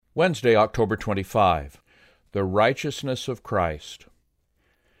Wednesday, October 25, the righteousness of Christ.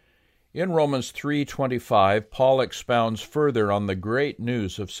 In Romans 3:25, Paul expounds further on the great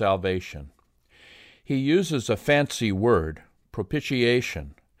news of salvation. He uses a fancy word,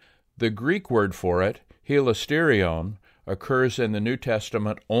 propitiation. The Greek word for it, hilasterion, occurs in the New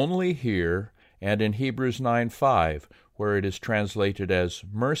Testament only here and in Hebrews 9:5, where it is translated as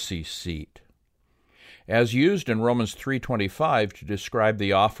mercy seat. As used in Romans 3:25 to describe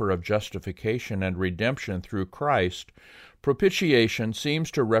the offer of justification and redemption through Christ, propitiation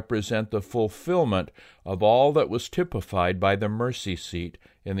seems to represent the fulfillment of all that was typified by the mercy seat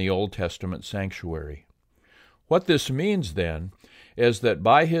in the Old Testament sanctuary. What this means, then, is that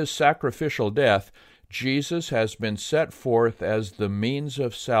by his sacrificial death, Jesus has been set forth as the means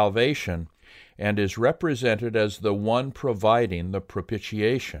of salvation and is represented as the one providing the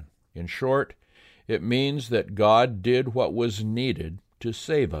propitiation. In short, it means that God did what was needed to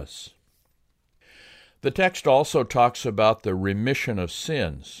save us. The text also talks about the remission of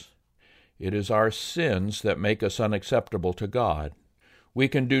sins. It is our sins that make us unacceptable to God. We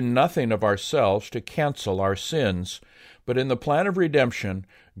can do nothing of ourselves to cancel our sins, but in the plan of redemption,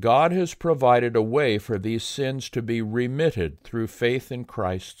 God has provided a way for these sins to be remitted through faith in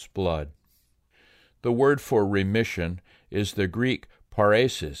Christ's blood. The word for remission is the Greek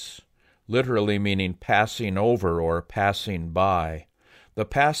paresis, literally meaning passing over or passing by. The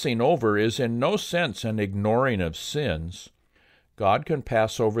passing over is in no sense an ignoring of sins. God can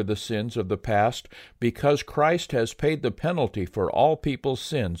pass over the sins of the past because Christ has paid the penalty for all people's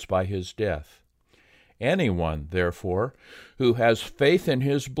sins by his death. Anyone, therefore, who has faith in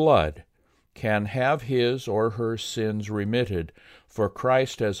his blood can have his or her sins remitted, for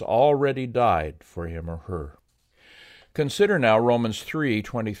Christ has already died for him or her. Consider now Romans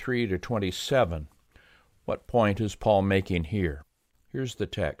 3:23-27. What point is Paul making here? Here's the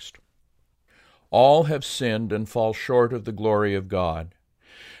text. All have sinned and fall short of the glory of God,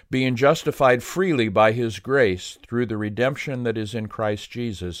 being justified freely by his grace through the redemption that is in Christ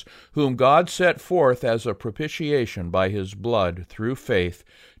Jesus, whom God set forth as a propitiation by his blood through faith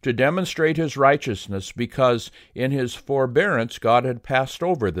to demonstrate his righteousness, because in his forbearance God had passed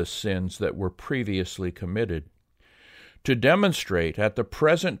over the sins that were previously committed, to demonstrate at the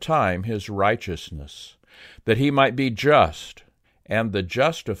present time his righteousness, that he might be just and the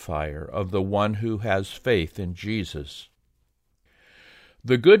justifier of the one who has faith in Jesus.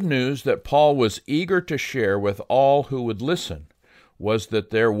 The good news that Paul was eager to share with all who would listen was that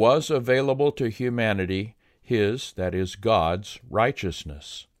there was available to humanity his, that is, God's,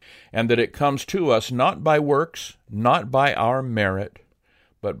 righteousness, and that it comes to us not by works, not by our merit,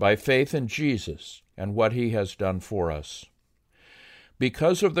 but by faith in Jesus and what he has done for us.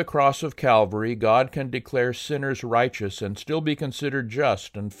 Because of the cross of Calvary, God can declare sinners righteous and still be considered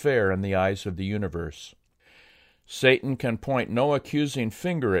just and fair in the eyes of the universe. Satan can point no accusing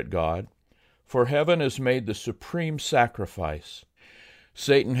finger at God, for heaven has made the supreme sacrifice.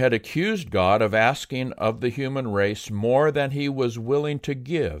 Satan had accused God of asking of the human race more than he was willing to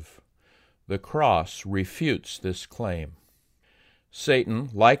give. The cross refutes this claim. Satan,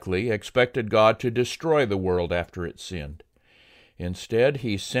 likely, expected God to destroy the world after it sinned. Instead,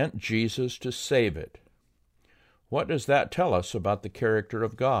 he sent Jesus to save it. What does that tell us about the character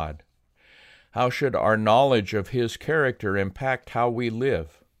of God? How should our knowledge of his character impact how we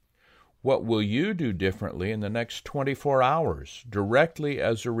live? What will you do differently in the next 24 hours, directly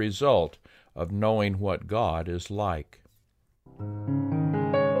as a result of knowing what God is like?